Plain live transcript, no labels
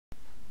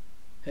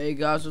Hey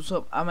guys, what's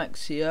up? I'm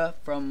X here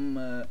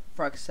from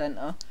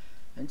FragCentre,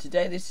 and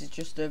today this is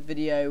just a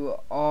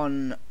video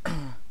on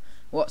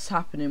what's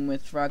happening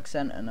with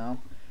FragCentre now.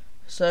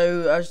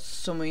 So, as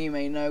some of you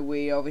may know,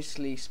 we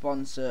obviously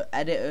sponsor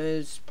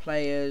editors,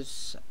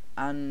 players,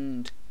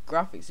 and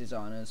graphics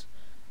designers.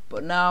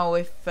 But now,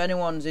 if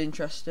anyone's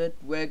interested,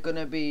 we're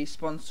gonna be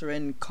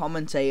sponsoring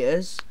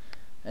commentators,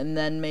 and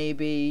then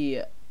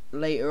maybe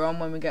later on,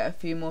 when we get a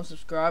few more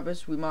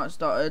subscribers, we might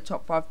start a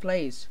top 5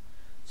 plays.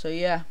 So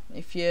yeah,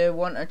 if you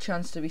want a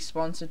chance to be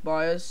sponsored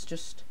by us,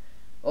 just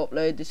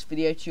upload this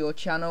video to your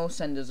channel,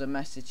 send us a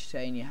message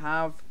saying you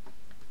have,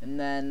 and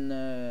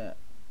then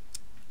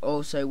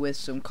also with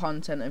some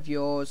content of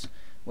yours,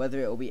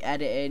 whether it will be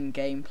editing,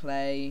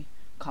 gameplay,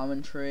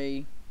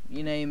 commentary,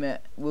 you name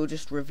it, we'll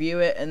just review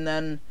it and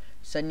then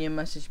send you a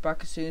message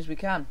back as soon as we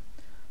can.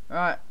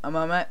 Alright, I'm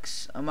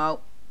X, I'm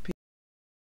out.